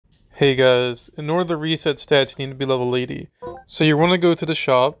Hey guys, in order to reset stats, you need to be level 80. So you're going to go to the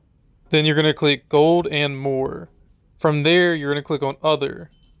shop, then you're going to click Gold and More. From there, you're going to click on Other.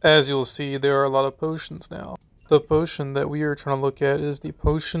 As you'll see, there are a lot of potions now. The potion that we are trying to look at is the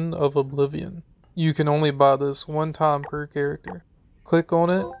Potion of Oblivion. You can only buy this one time per character. Click on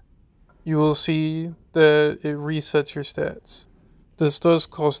it, you will see that it resets your stats. This does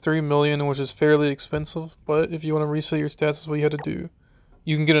cost 3 million, which is fairly expensive, but if you want to reset your stats, that's what you had to do.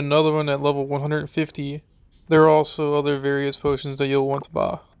 You can get another one at level 150. There are also other various potions that you'll want to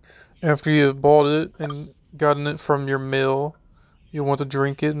buy. After you have bought it and gotten it from your mail, you'll want to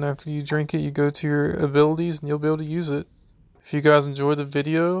drink it, and after you drink it, you go to your abilities and you'll be able to use it. If you guys enjoyed the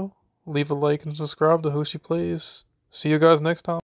video, leave a like and subscribe to Hoshii Plays. See you guys next time.